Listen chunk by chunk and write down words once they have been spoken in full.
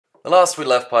The last we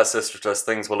left Peisistratos,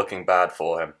 things were looking bad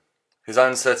for him. His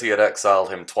own city had exiled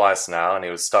him twice now, and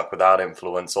he was stuck without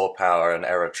influence or power in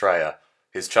Eritrea,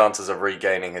 his chances of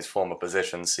regaining his former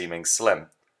position seeming slim.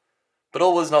 But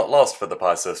all was not lost for the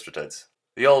Peisistratids.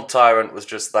 The old tyrant was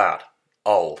just that,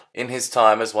 old. In his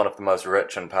time as one of the most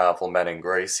rich and powerful men in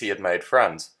Greece, he had made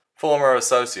friends. Former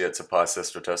associates of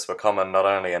Peisistratos were common not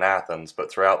only in Athens,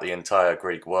 but throughout the entire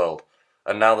Greek world,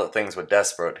 and now that things were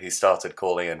desperate, he started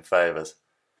calling in favours.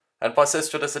 And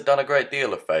Peisistratos had done a great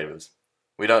deal of favours.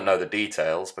 We don't know the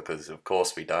details, because of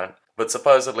course we don't, but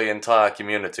supposedly entire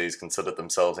communities considered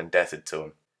themselves indebted to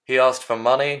him. He asked for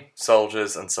money,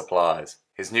 soldiers, and supplies.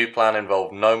 His new plan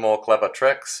involved no more clever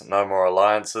tricks, no more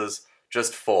alliances,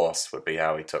 just force would be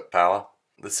how he took power.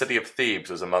 The city of Thebes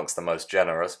was amongst the most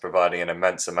generous, providing an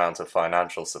immense amount of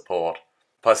financial support.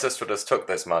 Peisistratos took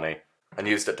this money and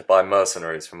used it to buy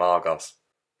mercenaries from Argos.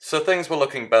 So things were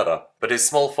looking better, but his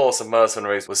small force of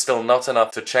mercenaries was still not enough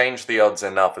to change the odds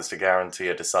enough as to guarantee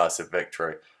a decisive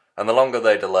victory, and the longer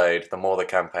they delayed, the more the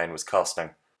campaign was costing.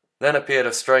 Then appeared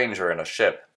a stranger in a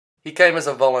ship. He came as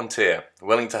a volunteer,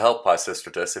 willing to help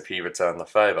Peisistratos if he returned the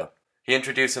favour. He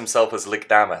introduced himself as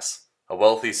Lygdamis, a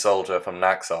wealthy soldier from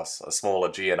Naxos, a small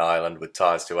Aegean island with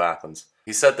ties to Athens.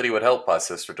 He said that he would help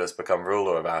Peisistratos become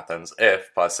ruler of Athens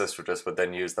if Peisistratos would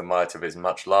then use the might of his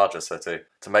much larger city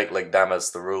to make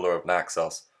Lygdamis the ruler of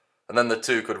Naxos, and then the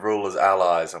two could rule as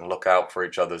allies and look out for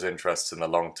each other's interests in the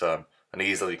long term, and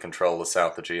easily control the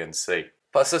South Aegean Sea.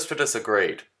 Peisistratos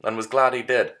agreed, and was glad he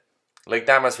did.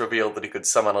 Lygdamis revealed that he could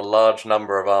summon a large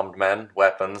number of armed men,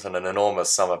 weapons, and an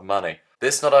enormous sum of money.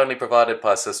 This not only provided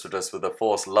Peisistratos with a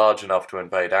force large enough to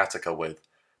invade Attica with,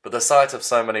 but the sight of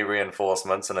so many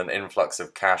reinforcements and an influx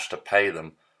of cash to pay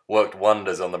them worked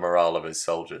wonders on the morale of his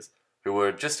soldiers, who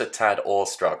were just a tad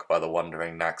awestruck by the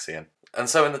wandering Naxian. And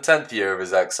so in the 10th year of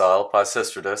his exile,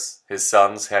 Peisistratos, his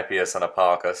sons Hippias and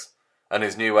Hipparchus, and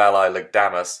his new ally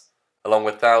Lygdamis, along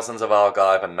with thousands of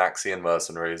Argive and Naxian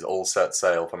mercenaries, all set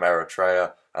sail from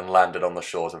Eritrea and landed on the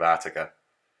shores of Attica.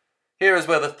 Here is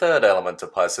where the third element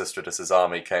of Peisistratos'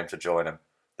 army came to join him,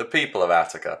 the people of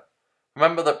Attica.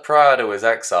 Remember that prior to his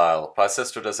exile,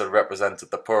 Peisistratos had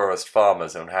represented the poorest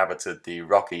farmers who inhabited the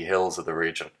rocky hills of the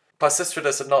region.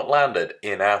 Peisistratos had not landed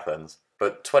in Athens,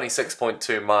 but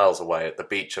 26.2 miles away at the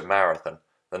beach of Marathon.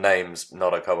 The name's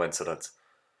not a coincidence.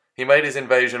 He made his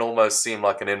invasion almost seem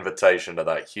like an invitation to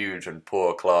that huge and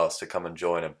poor class to come and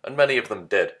join him, and many of them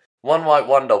did. One might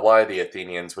wonder why the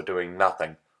Athenians were doing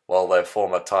nothing, while their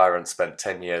former tyrant spent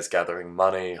 10 years gathering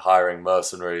money, hiring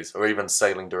mercenaries, or even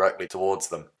sailing directly towards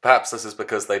them. Perhaps this is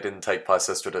because they didn't take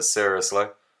Peisistratos seriously,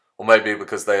 or maybe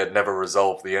because they had never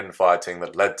resolved the infighting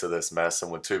that led to this mess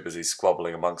and were too busy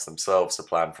squabbling amongst themselves to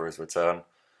plan for his return.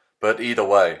 But either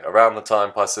way, around the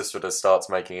time Peisistratos starts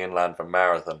making inland from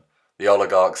Marathon, the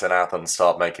oligarchs in Athens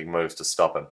start making moves to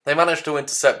stop him. They managed to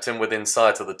intercept him within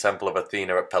sight of the temple of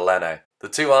Athena at Pellene. The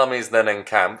two armies then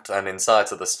encamped, and in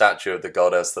sight of the statue of the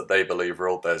goddess that they believe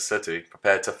ruled their city,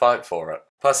 prepared to fight for it.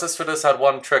 Peisistratos had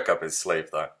one trick up his sleeve,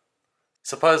 though.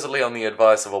 Supposedly on the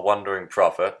advice of a wandering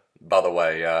prophet — by the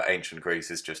way, ancient Greece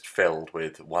is just filled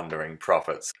with wandering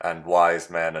prophets, and wise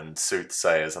men and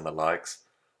soothsayers and the likes —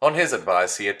 on his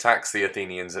advice, he attacks the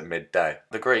Athenians at midday.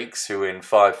 The Greeks, who in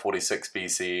 546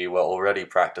 BCE were already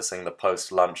practicing the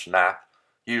post-lunch nap,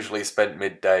 usually spent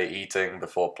midday eating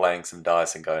before playing some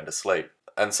dice and going to sleep.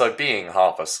 And so being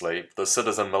half asleep, the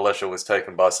citizen militia was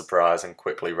taken by surprise and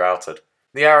quickly routed.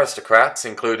 The aristocrats,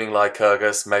 including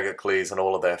Lycurgus, Megacles, and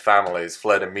all of their families,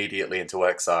 fled immediately into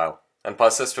exile, and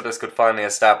Peisistratos could finally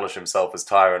establish himself as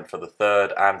tyrant for the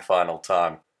third and final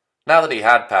time. Now that he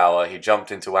had power, he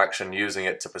jumped into action, using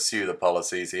it to pursue the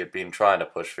policies he had been trying to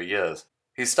push for years.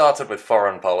 He started with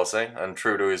foreign policy, and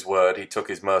true to his word, he took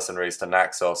his mercenaries to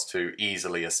Naxos to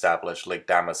easily establish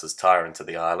Lygdamis as tyrant of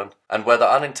the island. And whether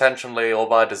unintentionally or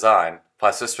by design,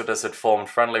 Peisistratos had formed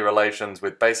friendly relations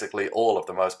with basically all of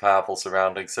the most powerful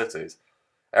surrounding cities.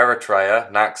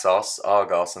 Eritrea, Naxos,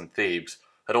 Argos, and Thebes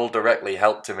had all directly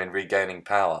helped him in regaining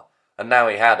power. And now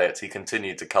he had it, he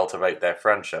continued to cultivate their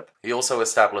friendship. He also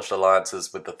established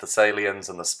alliances with the Thessalians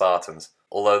and the Spartans,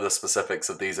 although the specifics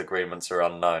of these agreements are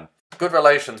unknown. Good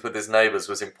relations with his neighbours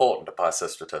was important to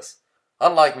Peisistratos.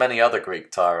 Unlike many other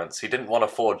Greek tyrants, he didn't want to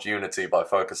forge unity by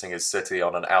focusing his city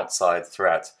on an outside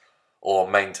threat, or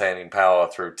maintaining power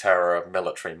through terror of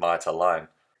military might alone.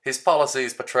 His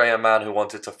policies portray a man who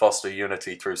wanted to foster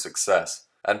unity through success,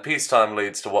 and peacetime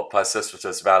leads to what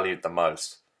Peisistratos valued the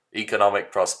most: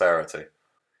 economic prosperity.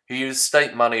 He used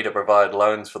state money to provide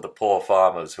loans for the poor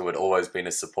farmers who had always been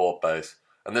his support base,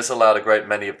 and this allowed a great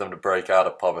many of them to break out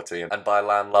of poverty and buy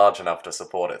land large enough to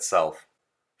support itself.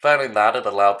 Failing that, it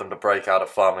allowed them to break out of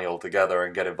farming altogether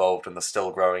and get involved in the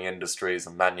still-growing industries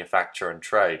of manufacture and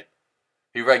trade.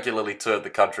 He regularly toured the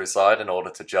countryside in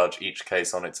order to judge each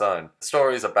case on its own.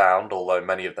 Stories abound, although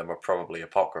many of them are probably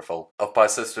apocryphal, of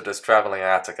Peisistratos travelling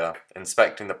Attica,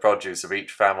 inspecting the produce of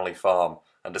each family farm,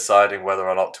 and deciding whether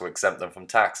or not to exempt them from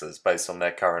taxes based on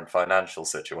their current financial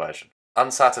situation.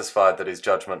 Unsatisfied that his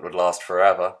judgment would last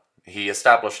forever, he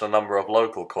established a number of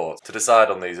local courts to decide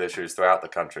on these issues throughout the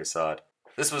countryside.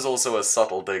 This was also a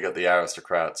subtle dig at the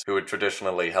aristocrats, who had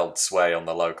traditionally held sway on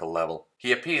the local level.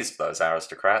 He appeased those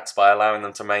aristocrats by allowing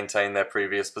them to maintain their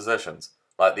previous positions,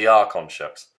 like the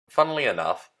archonships. Funnily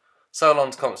enough,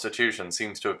 Solon's constitution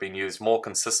seems to have been used more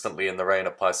consistently in the reign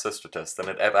of Peisistratos than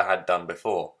it ever had done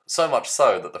before, so much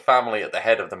so that the family at the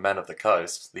head of the men of the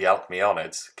coast, the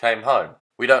Alcmeonids, came home.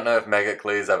 We don't know if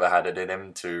Megacles ever had it in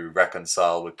him to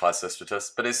reconcile with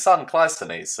Peisistratos, but his son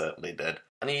Cleisthenes certainly did,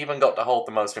 and he even got to hold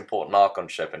the most important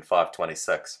archonship in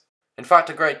 526. In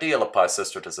fact, a great deal of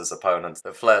Peisistratos' opponents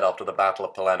that fled after the Battle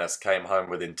of Pelenis came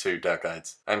home within 2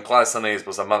 decades, and Cleisthenes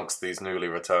was amongst these newly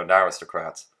returned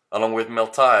aristocrats, along with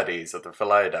Miltiades of the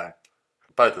Philadae.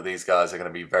 Both of these guys are going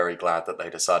to be very glad that they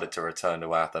decided to return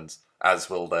to Athens, as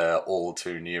will their all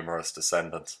too numerous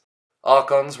descendants.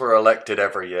 Archons were elected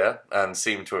every year, and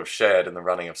seem to have shared in the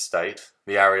running of state.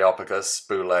 The Areopagus,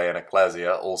 Spule, and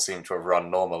Ecclesia all seem to have run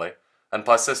normally, and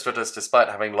Peisistratos, despite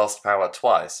having lost power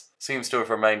twice, seems to have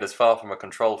remained as far from a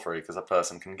control freak as a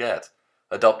person can get,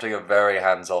 adopting a very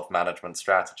hands-off management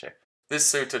strategy. This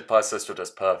suited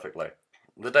Peisistratos perfectly.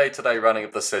 The day-to-day running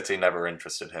of the city never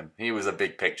interested him. He was a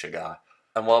big-picture guy.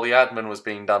 And while the admin was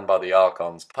being done by the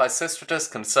Archons, Peisistratos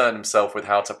concerned himself with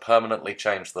how to permanently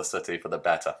change the city for the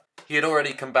better. He had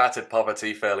already combated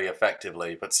poverty fairly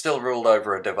effectively, but still ruled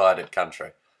over a divided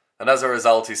country, and as a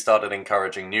result he started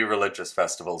encouraging new religious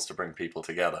festivals to bring people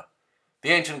together. The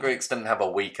ancient Greeks didn't have a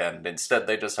weekend, instead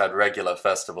they just had regular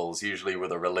festivals, usually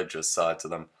with a religious side to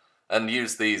them, and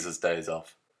used these as days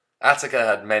off. Attica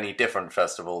had many different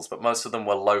festivals, but most of them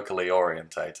were locally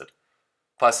orientated.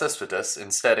 Peisistratos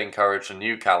instead encouraged a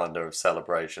new calendar of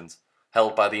celebrations,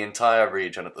 held by the entire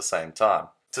region at the same time.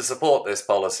 To support this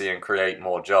policy and create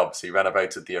more jobs, he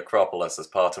renovated the Acropolis as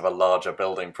part of a larger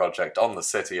building project on the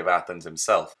city of Athens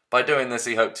himself. By doing this,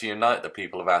 he hoped to unite the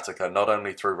people of Attica not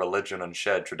only through religion and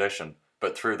shared tradition,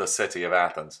 but through the city of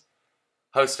Athens.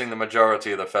 Hosting the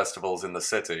majority of the festivals in the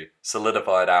city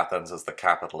solidified Athens as the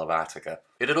capital of Attica.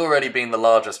 It had already been the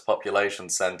largest population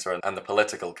centre and the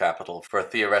political capital for a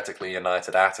theoretically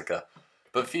united Attica,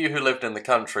 but few who lived in the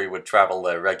country would travel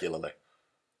there regularly.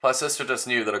 Peisistratos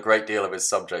knew that a great deal of his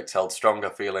subjects held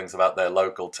stronger feelings about their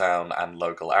local town and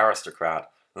local aristocrat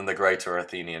than the greater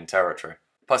Athenian territory.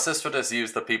 Peisistratos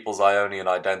used the people's Ionian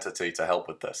identity to help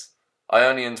with this.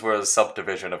 Ionians were a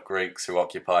subdivision of Greeks who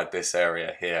occupied this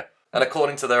area here, and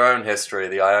according to their own history,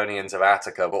 the Ionians of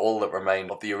Attica were all that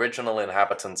remained of the original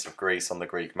inhabitants of Greece on the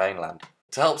Greek mainland.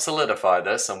 To help solidify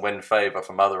this and win favour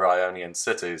from other Ionian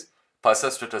cities,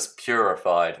 Peisistratos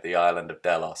purified the island of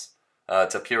Delos.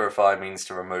 To purify means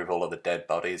to remove all of the dead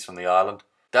bodies from the island.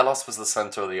 Delos was the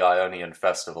centre of the Ionian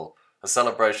festival, a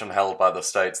celebration held by the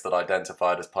states that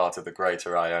identified as part of the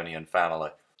greater Ionian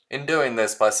family. In doing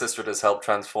this, Peisistratos helped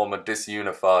transform a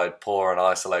disunified, poor and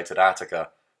isolated Attica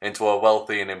into a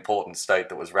wealthy and important state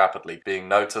that was rapidly being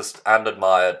noticed and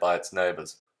admired by its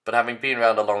neighbours. But having been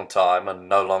around a long time, and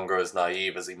no longer as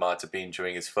naive as he might have been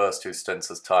during his first 2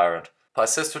 stints as tyrant,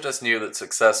 Peisistratos knew that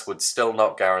success would still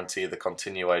not guarantee the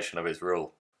continuation of his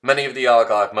rule. Many of the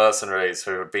Argive mercenaries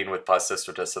who had been with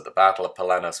Peisistratos at the Battle of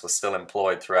Pelenis were still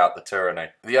employed throughout the tyranny,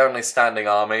 the only standing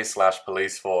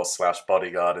army/police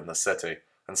force/bodyguard in the city,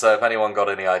 and so if anyone got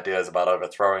any ideas about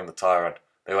overthrowing the tyrant,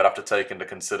 they would have to take into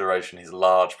consideration his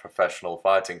large professional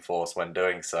fighting force when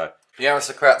doing so. The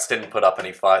aristocrats didn't put up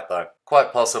any fight though,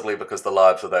 quite possibly because the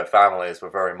lives of their families were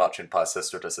very much in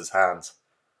Peisistratos' hands.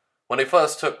 When he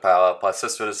first took power,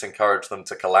 Peisistratos encouraged them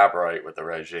to collaborate with the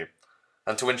regime,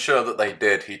 and to ensure that they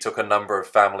did, he took a number of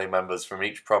family members from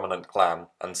each prominent clan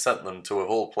and sent them to, of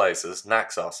all places,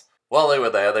 Naxos. While they were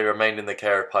there, they remained in the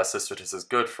care of Peisistratos'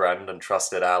 good friend and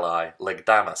trusted ally,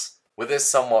 Lygdamus. With this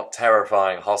somewhat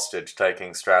terrifying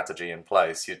hostage-taking strategy in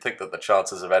place, you'd think that the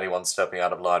chances of anyone stepping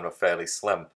out of line were fairly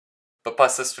slim. But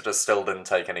Peisistratos still didn't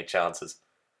take any chances.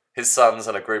 His sons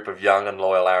and a group of young and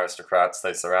loyal aristocrats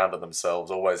they surrounded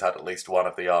themselves always had at least one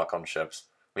of the archonships,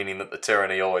 meaning that the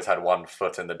tyranny always had one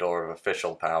foot in the door of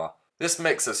official power. This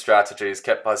mix of strategies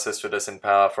kept Peisistratos in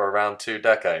power for around 2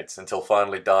 decades, until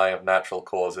finally dying of natural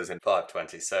causes in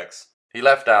 526. He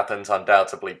left Athens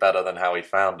undoubtedly better than how he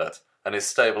found it, and his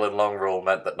stable and long rule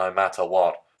meant that no matter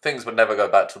what, Things would never go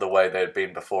back to the way they had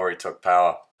been before he took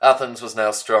power. Athens was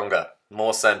now stronger,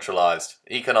 more centralized,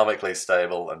 economically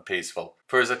stable, and peaceful.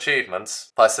 For his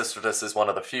achievements, Peisistratos is one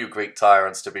of the few Greek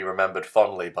tyrants to be remembered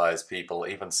fondly by his people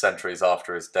even centuries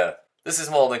after his death. This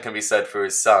is more than can be said for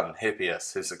his son,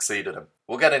 Hippias, who succeeded him.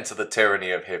 We'll get into the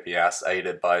tyranny of Hippias,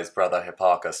 aided by his brother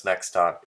Hipparchus, next time.